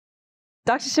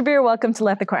Dr. Shabir, welcome to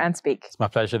Let the Quran Speak. It's my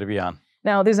pleasure to be on.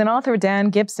 Now, there's an author, Dan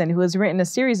Gibson, who has written a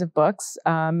series of books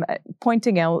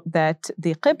pointing out that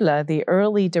the Qiblah, the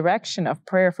early direction of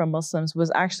prayer for Muslims,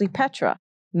 was actually Petra,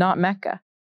 not Mecca.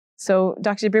 So,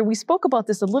 Dr. Shabir, we spoke about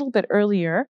this a little bit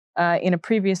earlier in a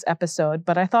previous episode,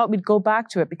 but I thought we'd go back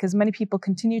to it because many people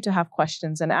continue to have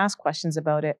questions and ask questions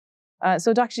about it.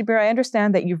 So, Dr. Shabir, I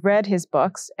understand that you've read his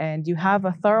books and you have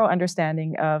a thorough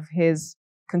understanding of his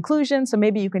conclusions, so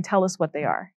maybe you can tell us what they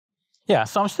are. Yeah,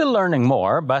 so I'm still learning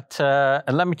more, but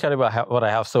let me tell you what I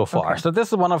have so far. Okay. So this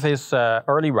is one of his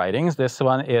early writings. This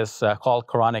one is called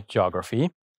Quranic Geography,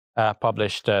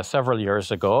 published several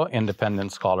years ago,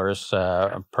 Independent Scholars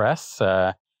Press.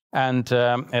 And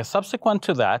subsequent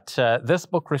to that, this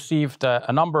book received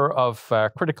a number of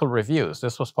critical reviews.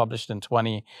 This was published in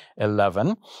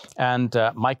 2011. And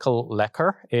Michael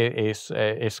Lecker is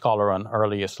a scholar on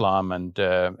early Islam and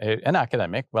an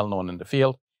academic, well known in the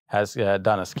field, has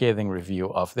done a scathing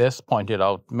review of this, pointed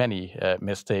out many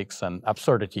mistakes and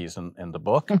absurdities in the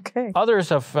book. Okay. Others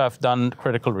have done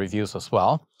critical reviews as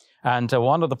well. And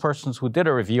one of the persons who did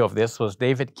a review of this was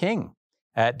David King.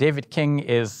 David King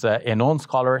is a known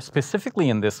scholar specifically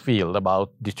in this field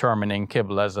about determining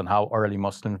Qiblas and how early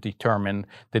Muslims determine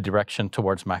the direction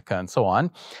towards Mecca and so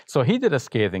on. So he did a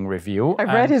scathing review. I've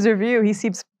read his review. He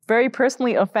seems very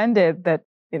personally offended that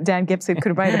Dan Gibson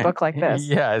could write a book like this.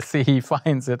 Yes, he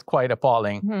finds it quite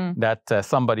appalling that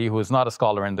somebody who is not a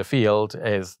scholar in the field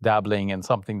is dabbling in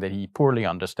something that he poorly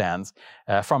understands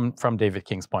from David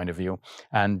King's point of view.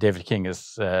 And David King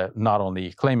is not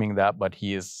only claiming that, but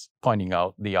he is pointing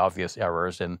out the obvious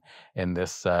errors in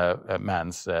this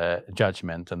man's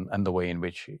judgment and the way in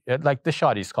which, like the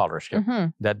shoddy scholarship.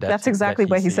 That's exactly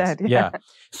what he said. Yeah.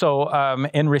 So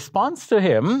in response to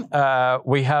him,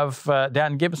 we have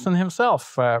Dan Gibson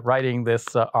himself writing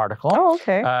this article. Oh,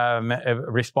 okay.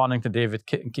 Responding to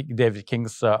David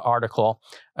King's article,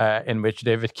 in which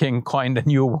David King coined a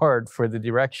new word for the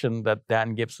direction that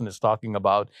Dan Gibson is talking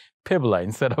about, Qiblah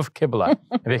instead of Qiblah,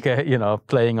 because,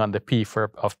 playing on the P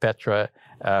of Petra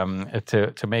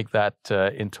to make that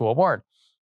into a word.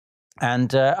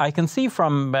 And I can see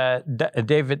from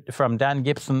Dan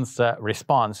Gibson's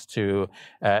response to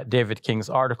David King's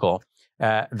article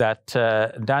that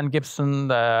Dan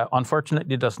Gibson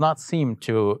unfortunately does not seem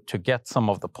to get some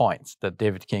of the points that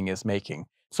David King is making.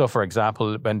 So, for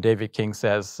example, when David King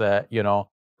says,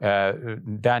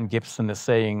 Dan Gibson is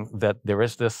saying that there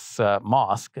is this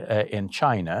mosque in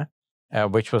China,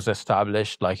 which was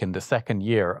established like in the second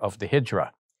year of the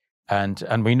Hijrah.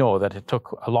 And we know that it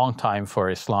took a long time for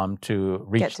Islam to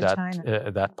reach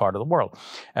that part of the world.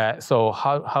 So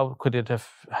how could it have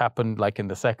happened like in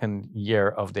the second year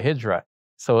of the Hijrah?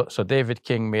 So David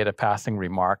King made a passing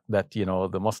remark that,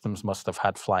 the Muslims must have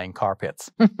had flying carpets.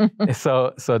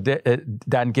 So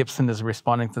Dan Gibson is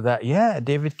responding to that. Yeah,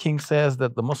 David King says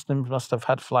that the Muslims must have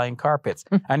had flying carpets.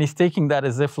 And he's taking that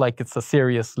as if like it's a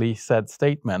seriously said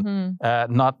statement,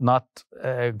 not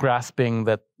grasping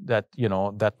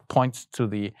that points to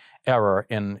the error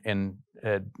in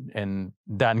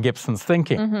Dan Gibson's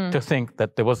thinking, to think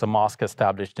that there was a mosque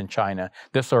established in China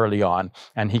this early on,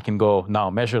 and he can go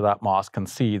now measure that mosque and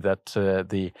see that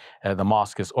the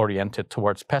mosque is oriented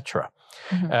towards Petra.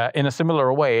 In a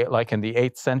similar way, like in the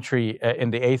 8th century,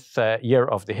 in the 8th year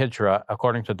of the Hijrah,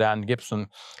 according to Dan Gibson,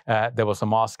 there was a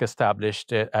mosque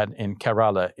established in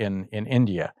Kerala in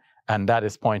India. And that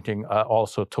is pointing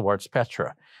also towards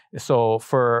Petra. So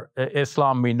for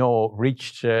Islam, we know,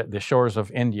 reached the shores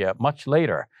of India much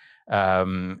later at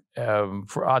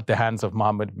the hands of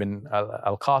Muhammad bin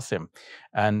al-Qasim.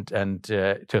 And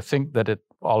to think that it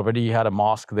already had a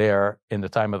mosque there in the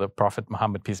time of the Prophet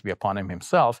Muhammad, peace be upon him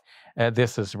himself,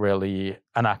 this is really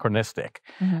anachronistic.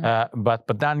 But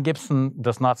Dan Gibson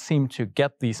does not seem to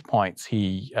get these points.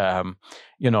 He's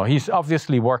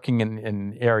obviously working in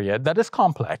an area that is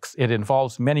complex. It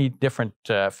involves many different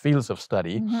fields of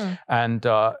study. And,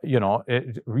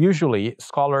 usually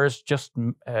scholars just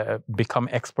become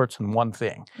experts in one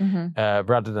thing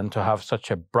rather than to have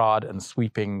such a broad and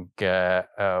sweeping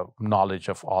knowledge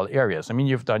of all areas. I mean,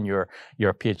 you've done your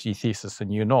PhD thesis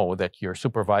and you know that your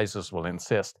supervisors will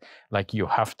insist like you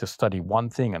have to study one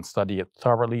thing and study it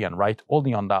thoroughly and write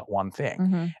only on that one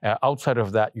thing. Outside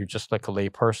of that, you're just like a lay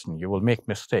person. You will make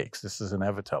mistakes. This is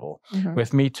inevitable.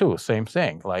 With me too, same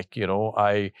thing. Like,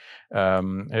 I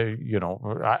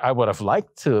would have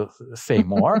liked to say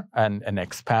more and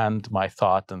expand my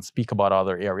thought and speak about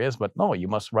other areas, but no, you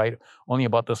must write only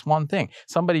about this one thing.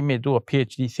 Somebody may do a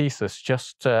PhD thesis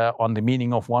just on the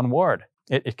meaning of one word.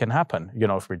 It can happen,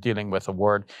 if we're dealing with a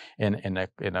word in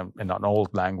an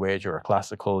old language or a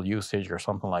classical usage or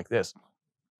something like this.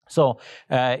 So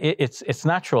it's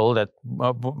natural that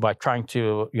by trying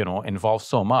to involve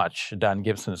so much, Dan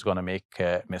Gibson is going to make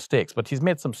mistakes, but he's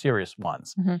made some serious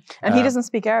ones. And he doesn't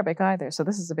speak Arabic either, so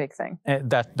this is a big thing.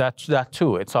 That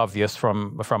too, it's obvious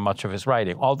from much of his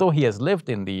writing. Although he has lived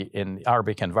in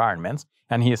Arabic environments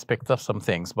and he has picked up some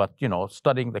things, but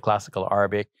studying the classical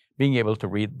Arabic, being able to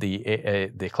read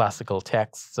the classical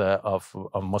texts of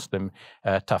Muslim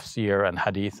tafsir and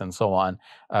hadith and so on,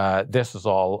 this is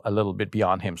all a little bit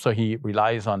beyond him. So he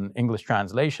relies on English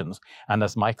translations. And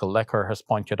as Michael Lecker has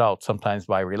pointed out, sometimes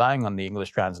by relying on the English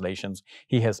translations,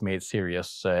 he has made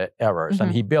serious errors.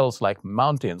 And he builds like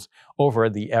mountains over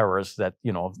the errors that,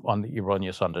 on the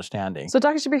erroneous understanding. So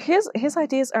Dr. Shabir, his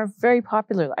ideas are very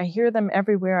popular. I hear them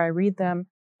everywhere. I read them.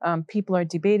 People are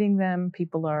debating them.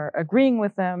 People are agreeing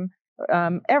with them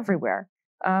everywhere.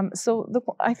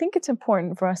 I think it's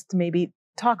important for us to maybe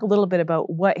talk a little bit about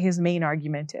what his main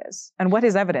argument is and what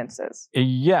his evidence is.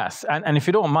 Yes. And if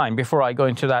you don't mind, before I go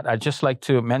into that, I'd just like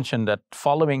to mention that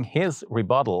following his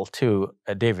rebuttal to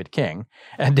David King,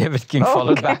 David King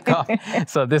followed back up.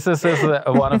 So this is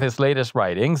one of his latest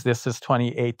writings. This is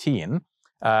 2018.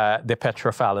 The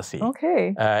Petra fallacy,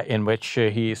 in which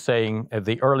he's saying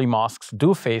the early mosques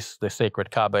do face the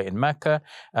sacred Kaaba in Mecca,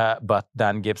 but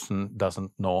Dan Gibson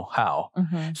doesn't know how.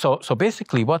 So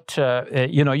basically, what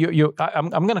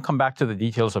I'm going to come back to the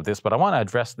details of this, but I want to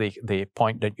address the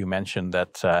point that you mentioned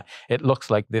that it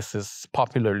looks like this is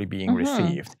popularly being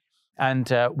received,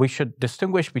 and we should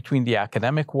distinguish between the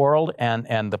academic world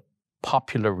and the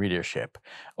popular readership,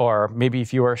 or maybe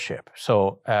viewership.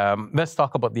 So let's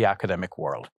talk about the academic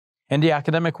world. In the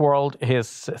academic world,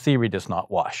 his theory does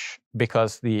not wash,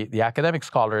 because the academic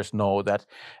scholars know that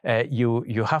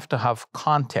you have to have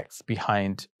context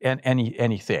behind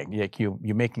anything. Like you're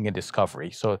making a discovery.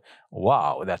 So,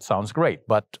 wow, that sounds great.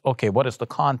 But okay, what is the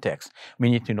context? We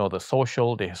need to know the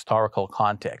social, the historical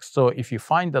context. So if you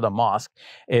find that a mosque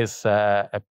is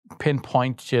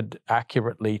pinpointed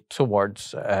accurately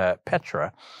towards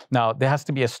Petra, now there has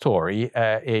to be a story,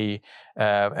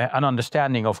 an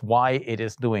understanding of why it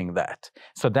is doing that.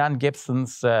 So Dan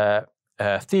Gibson's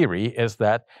theory is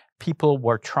that people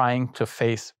were trying to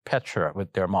face Petra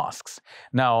with their mosques.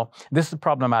 Now, this is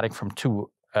problematic from two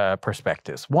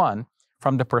perspectives. One,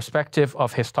 from the perspective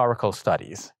of historical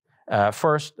studies.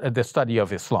 First, the study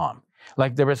of Islam.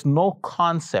 Like there is no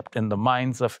concept in the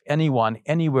minds of anyone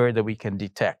anywhere that we can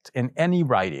detect in any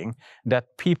writing that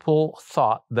people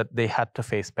thought that they had to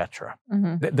face Petra.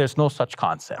 There's no such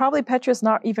concept. Probably Petra's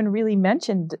not even really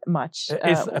mentioned much.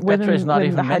 Petra is not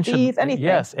even mentioned. Hadith, anything.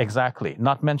 Yes, exactly.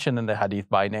 Not mentioned in the Hadith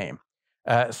by name.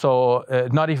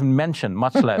 Not even mentioned,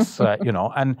 much less,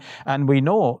 And we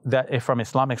know that from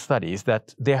Islamic studies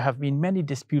that there have been many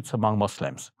disputes among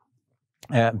Muslims.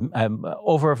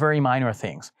 Over very minor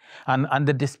things, and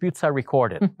the disputes are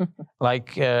recorded,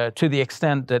 like to the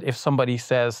extent that if somebody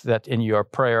says that in your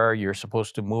prayer you're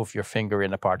supposed to move your finger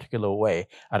in a particular way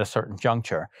at a certain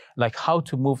juncture, like how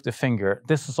to move the finger,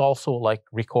 this is also like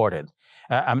recorded.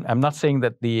 I'm not saying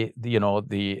that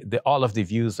all of the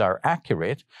views are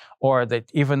accurate, or that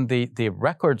even the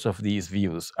records of these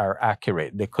views are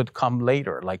accurate. They could come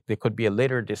later, like there could be a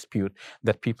later dispute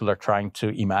that people are trying to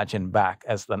imagine back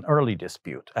as an early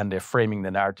dispute, and they're framing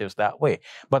the narratives that way.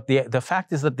 But the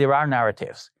fact is that there are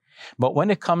narratives. But when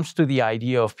it comes to the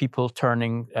idea of people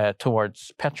turning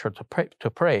towards Petra to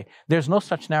pray, there's no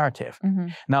such narrative.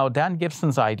 Now, Dan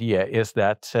Gibson's idea is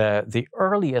that the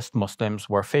earliest Muslims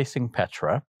were facing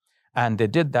Petra, and they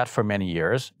did that for many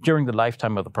years during the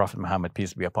lifetime of the Prophet Muhammad,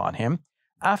 peace be upon him.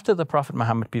 After the Prophet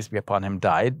Muhammad, peace be upon him,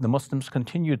 died, the Muslims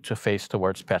continued to face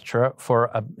towards Petra for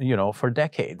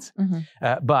decades.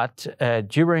 But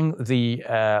during the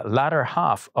latter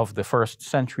half of the first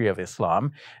century of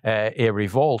Islam, a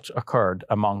revolt occurred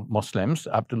among Muslims.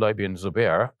 Abdullah ibn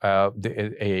Zubair,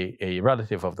 a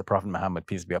relative of the Prophet Muhammad,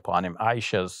 peace be upon him,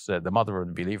 Aisha's, the mother of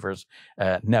the believers,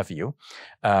 nephew,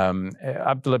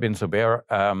 Abdullah ibn Zubair,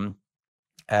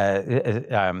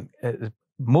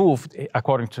 moved,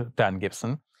 according to Dan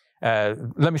Gibson.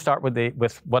 Let me start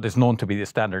with what is known to be the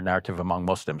standard narrative among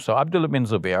Muslims. So Abdullah bin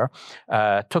Zubair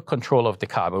took control of the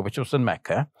Kaaba, which was in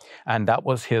Mecca, and that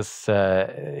was his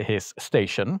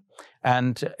station.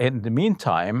 And in the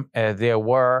meantime, there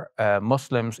were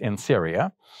Muslims in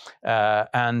Syria,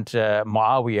 and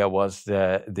Muawiyah was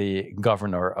the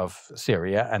governor of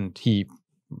Syria, and he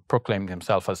proclaimed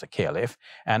himself as a caliph,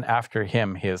 and after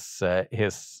him his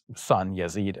son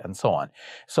Yazid, and so on.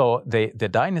 So the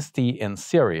dynasty in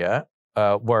Syria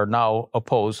were now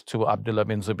opposed to Abdullah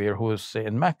bin Zubair, who was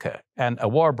in Mecca, and a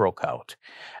war broke out.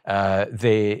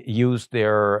 They used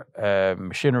their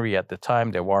machinery at the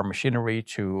time, their war machinery,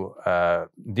 to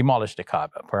demolish the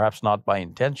Kaaba. Perhaps not by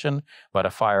intention, but a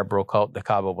fire broke out. The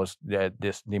Kaaba was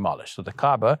demolished. So the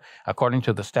Kaaba, according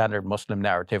to the standard Muslim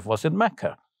narrative, was in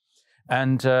Mecca.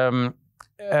 And Dan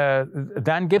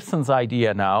Gibson's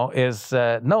idea now is,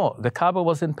 no, the Kaaba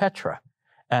was in Petra.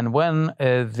 And when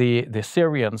the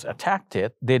Syrians attacked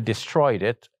it, they destroyed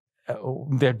it.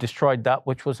 They destroyed that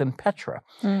which was in Petra.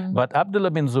 But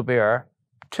Abdullah bin Zubair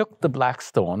took the black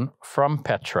stone from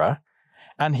Petra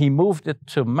and he moved it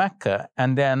to Mecca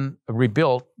and then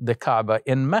rebuilt the Kaaba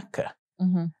in Mecca.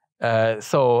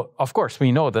 So, of course,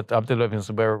 we know that Abdullah bin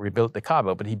Zubair rebuilt the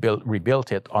Kaaba, but he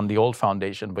rebuilt it on the old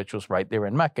foundation, which was right there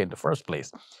in Mecca in the first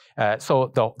place.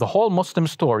 So the whole Muslim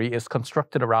story is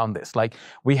constructed around this. Like,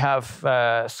 we have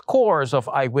scores of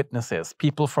eyewitnesses,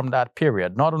 people from that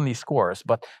period, not only scores,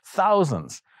 but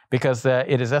thousands. Because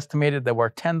it is estimated there were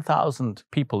 10,000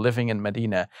 people living in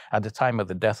Medina at the time of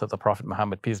the death of the Prophet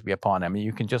Muhammad, peace be upon him.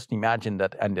 You can just imagine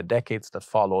that in the decades that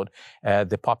followed,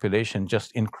 the population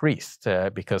just increased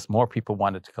because more people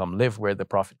wanted to come live where the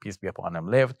Prophet, peace be upon him,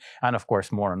 lived. And of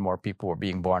course, more and more people were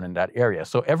being born in that area.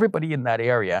 So everybody in that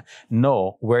area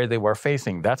know where they were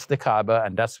facing. That's the Kaaba,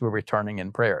 and that's where we're turning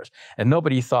in prayers. And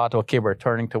nobody thought, okay, we're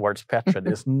turning towards Petra.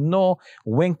 There's no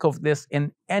wink of this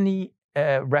in any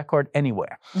record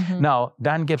anywhere. Now,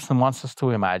 Dan Gibson wants us to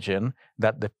imagine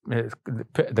that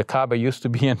the Kaaba used to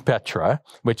be in Petra,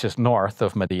 which is north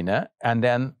of Medina, and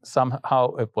then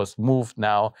somehow it was moved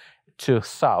now to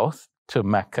south, to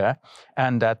Mecca,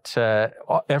 and that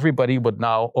everybody would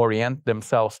now orient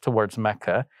themselves towards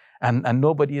Mecca. And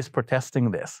nobody is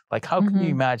protesting this. Like, how can you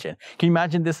imagine? Can you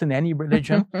imagine this in any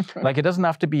religion? Like, it doesn't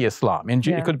have to be Islam.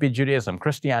 It could be Judaism,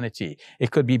 Christianity. It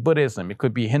could be Buddhism. It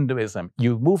could be Hinduism.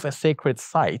 You move a sacred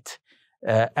site,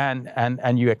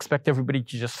 and you expect everybody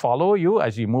to just follow you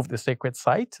as you move the sacred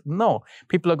site? No,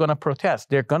 people are going to protest.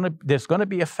 There's going to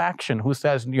be a faction who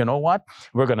says, you know what,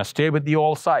 we're going to stay with the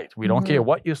old site. We don't care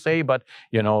what you say, but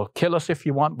kill us if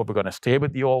you want, but we're going to stay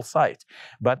with the old site.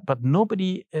 But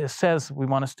nobody says we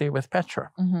want to stay with Petra.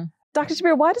 Dr.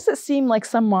 Shabir, why does it seem like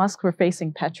some mosques were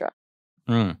facing Petra?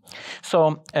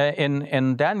 So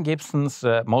in Dan Gibson's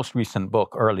most recent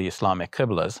book, Early Islamic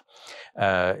Qiblahs,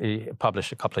 he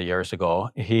published a couple of years ago,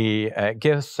 he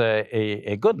gives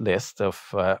a good list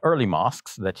of early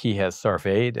mosques that he has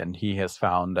surveyed, and he has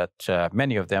found that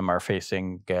many of them are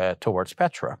facing towards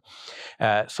Petra.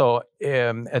 So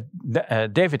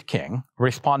David King,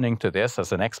 responding to this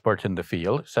as an expert in the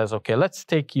field, says, okay, let's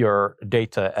take your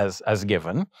data as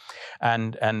given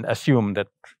and assume that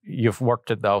you've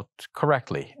worked it out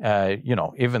correctly,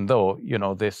 even though,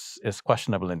 this is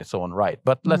questionable in its own right.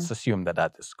 But let's assume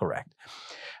that is correct.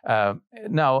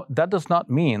 Now, that does not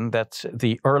mean that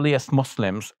the earliest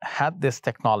Muslims had this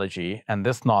technology and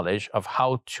this knowledge of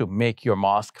how to make your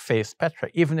mosque face Petra,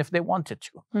 even if they wanted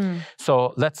to.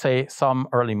 So let's say some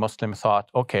early Muslim thought,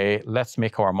 okay, let's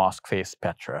make our mosque face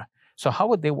Petra. So how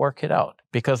would they work it out?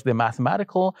 Because the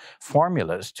mathematical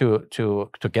formulas to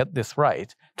get this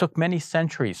right took many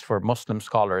centuries for Muslim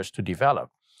scholars to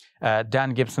develop.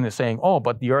 Dan Gibson is saying, oh,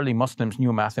 but the early Muslims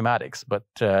knew mathematics. But,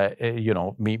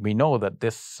 we know that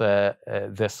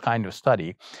this kind of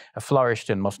study flourished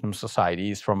in Muslim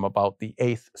societies from about the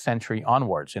 8th century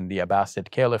onwards in the Abbasid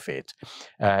Caliphate.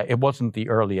 It wasn't the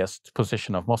earliest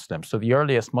position of Muslims. So the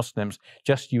earliest Muslims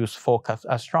just used folk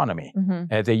astronomy.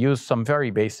 They used some very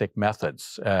basic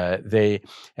methods. They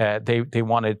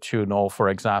wanted to know, for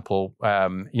example,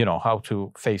 how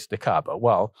to face the Kaaba.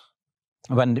 Well,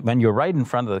 when you're right in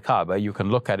front of the Kaaba, you can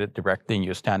look at it directly and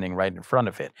you're standing right in front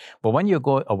of it. But when you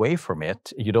go away from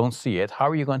it, you don't see it. How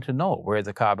are you going to know where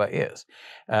the Kaaba is?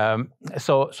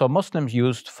 So Muslims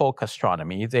used folk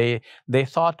astronomy. They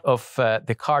thought of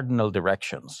the cardinal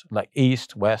directions, like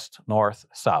east, west, north,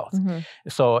 south.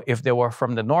 So if they were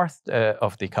from the north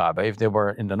of the Kaaba, if they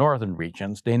were in the northern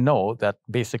regions, they know that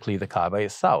basically the Kaaba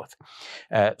is south.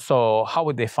 So how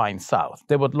would they find south?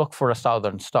 They would look for a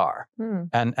southern star,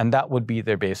 and that would be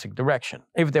their basic direction.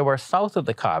 If they were south of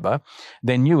the Kaaba,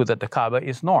 they knew that the Kaaba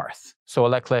is north. So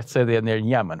let's say they're near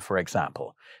Yemen, for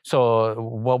example. So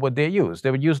what would they use?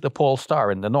 They would use the pole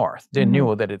star in the north. They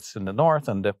knew that it's in the north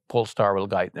and the pole star will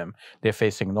guide them. They're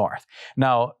facing north.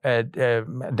 Now,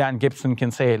 Dan Gibson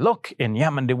can say, look, in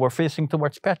Yemen, they were facing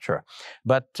towards Petra.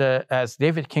 But as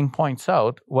David King points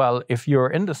out, well, if you're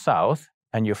in the south,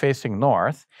 and you're facing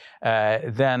north,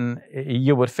 then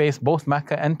you would face both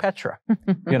Mecca and Petra,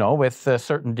 with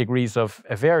certain degrees of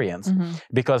variance,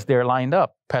 because they're lined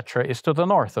up. Petra is to the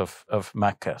north of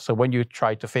Mecca. So when you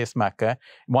try to face Mecca,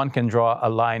 one can draw a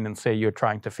line and say you're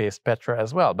trying to face Petra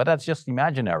as well. But that's just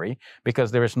imaginary,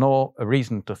 because there is no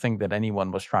reason to think that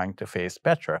anyone was trying to face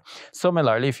Petra.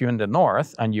 Similarly, if you're in the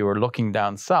north and you're looking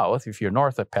down south, if you're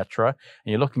north of Petra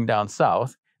and you're looking down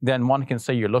south, then one can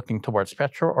say you're looking towards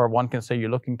Petra, or one can say you're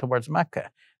looking towards Mecca.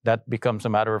 That becomes a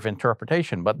matter of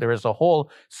interpretation. But there is a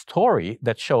whole story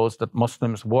that shows that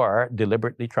Muslims were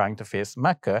deliberately trying to face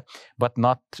Mecca, but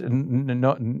no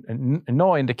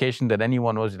indication that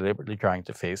anyone was deliberately trying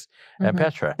to face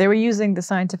Petra. They were using the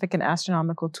scientific and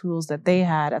astronomical tools that they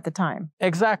had at the time.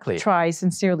 Exactly. Try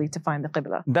sincerely to find the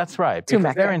Qiblah. That's right.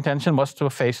 Because their intention was to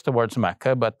face towards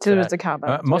Mecca, but towards the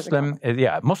Kaaba. Muslim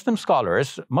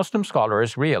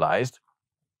scholars realized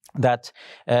that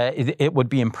it would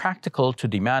be impractical to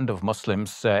demand of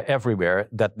Muslims everywhere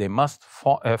that they must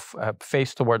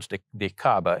face towards the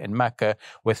Kaaba in Mecca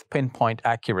with pinpoint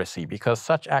accuracy, because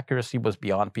such accuracy was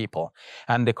beyond people.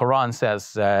 And the Quran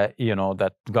says,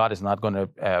 that God is not going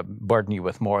to burden you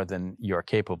with more than you're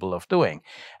capable of doing.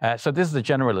 So this is the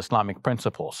general Islamic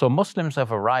principle. So Muslims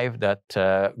have arrived at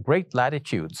great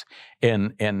latitudes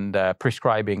in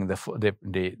prescribing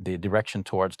the direction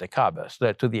towards the Kaaba, so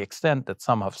that to the extent that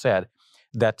some have said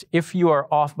that if you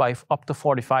are off by up to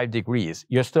 45 degrees,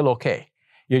 you're still okay.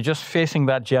 You're just facing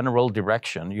that general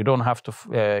direction. You don't have to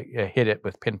hit it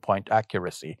with pinpoint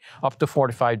accuracy. Up to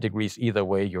 45 degrees either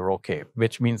way, you're okay,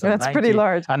 which means that's pretty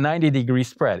large. A 90-degree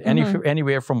spread.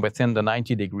 Anywhere from within the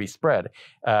 90-degree spread,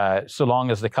 so long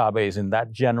as the Kaaba is in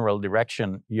that general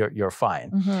direction, you're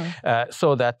fine.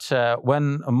 So that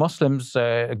when Muslims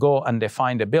go and they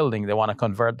find a building, they want to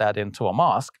convert that into a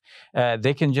mosque,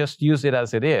 they can just use it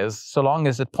as it is, so long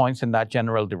as it points in that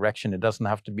general direction. It doesn't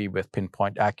have to be with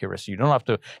pinpoint accuracy. You don't have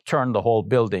to turn the whole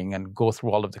building and go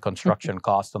through all of the construction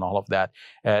costs and all of that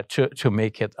to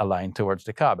make it align towards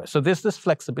the Kaaba. So there's this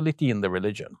flexibility in the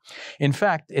religion. In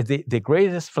fact, the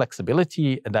greatest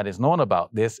flexibility that is known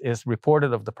about this is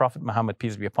reported of the Prophet Muhammad,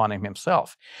 peace be upon him,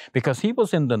 himself, because he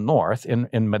was in the north, in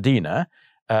Medina,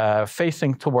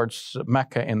 facing towards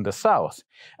Mecca in the south.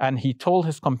 And he told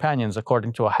his companions,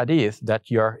 according to a hadith, that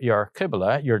your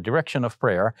Qiblah, your direction of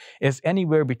prayer, is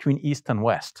anywhere between east and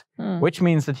west, which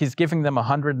means that he's giving them a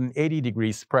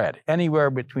 180-degree spread. Anywhere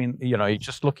between, you're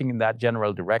just looking in that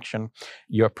general direction,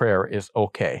 your prayer is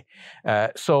okay.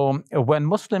 So when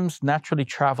Muslims naturally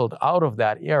traveled out of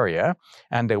that area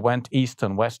and they went east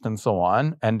and west and so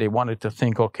on, and they wanted to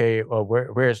think, okay, well,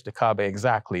 where's the Kaaba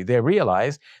exactly? They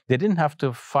realized they didn't have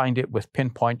to find it with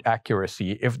pinpoint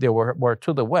accuracy. If they were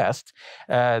to the west,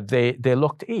 they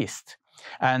looked east.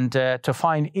 And to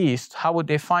find east, how would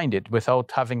they find it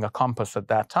without having a compass at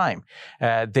that time?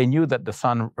 They knew that the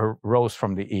sun rose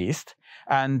from the east.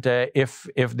 And if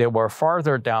they were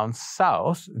farther down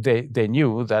south, they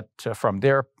knew that from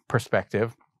their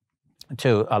perspective,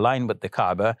 to align with the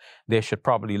Kaaba, they should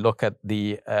probably look at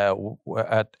the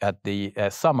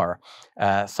summer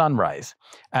sunrise.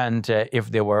 And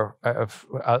if they were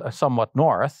somewhat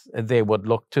north, they would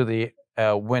look to the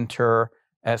winter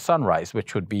sunrise,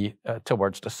 which would be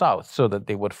towards the south, so that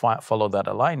they would follow that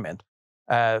alignment.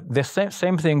 The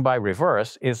same thing by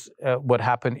reverse would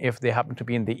happen if they happen to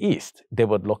be in the east. They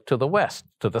would look to the west,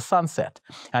 to the sunset,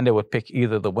 and they would pick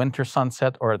either the winter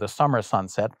sunset or the summer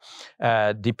sunset,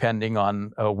 depending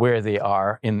on where they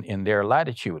are in their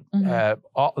latitude.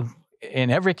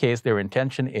 In every case, their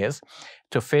intention is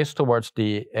to face towards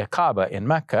the Kaaba in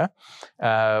Mecca,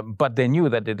 but they knew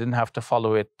that they didn't have to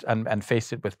follow it and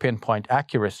face it with pinpoint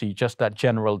accuracy. Just that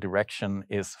general direction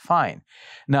is fine.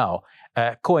 Now,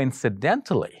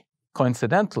 coincidentally,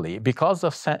 because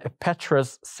of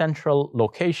Petra's central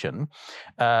location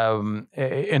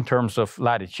in terms of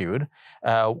latitude,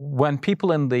 when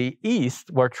people in the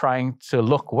east were trying to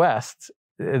look west,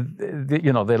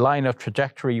 the line of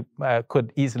trajectory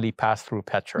could easily pass through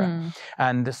Petra.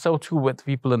 And so too with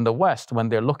people in the West, when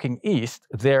they're looking east,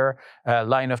 their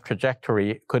line of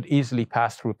trajectory could easily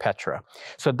pass through Petra.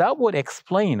 So that would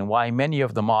explain why many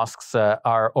of the mosques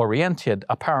are oriented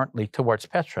apparently towards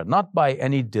Petra, not by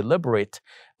any deliberate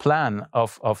plan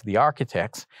of the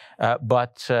architects,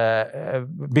 but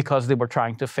because they were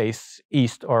trying to face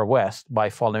east or west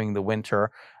by following the winter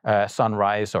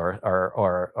sunrise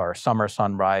or summer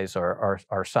sunrise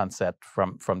or sunset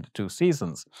from the two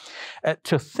seasons.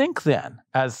 To think then,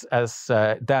 as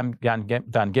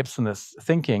Dan Gibson is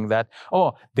thinking, that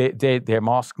their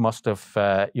mosque must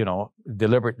have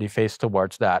deliberately face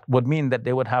towards that would mean that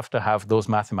they would have to have those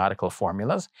mathematical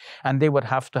formulas, and they would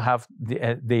have to have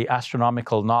the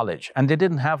astronomical knowledge, and they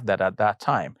didn't have that at that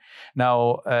time.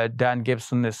 Now, Dan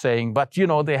Gibson is saying, but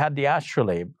they had the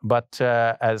astrolabe. But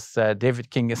as David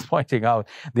King is pointing out,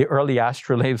 the early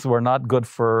astrolabes were not good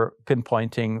for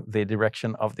pinpointing the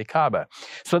direction of the Kaaba.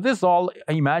 So this is all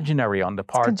imaginary on the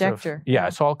part of conjecture.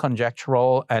 It's all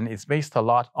conjectural, and it's based a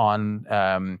lot on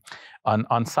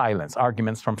silence,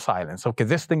 arguments from silence. Okay,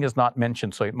 this thing is not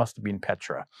mentioned, so it must have been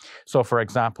Petra. So, for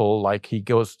example, like he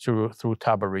goes through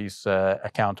Tabari's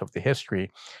account of the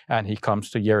history, and he comes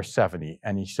to year 70,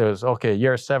 and he says, okay,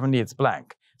 year 70, it's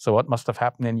blank. So what must have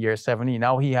happened in year 70?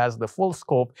 Now he has the full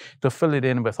scope to fill it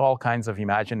in with all kinds of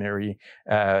imaginary,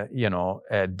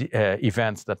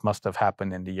 events that must have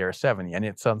happened in the year 70. And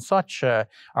it's on such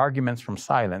arguments from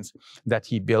silence that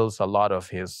he builds a lot of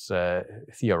his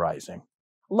theorizing.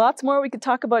 Lots more we could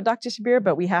talk about, Dr. Shabir,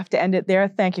 but we have to end it there.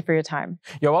 Thank you for your time.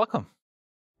 You're welcome.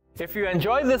 If you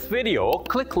enjoyed this video,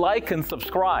 click like and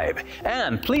subscribe.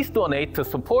 And please donate to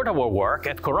support our work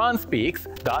at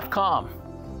QuranSpeaks.com.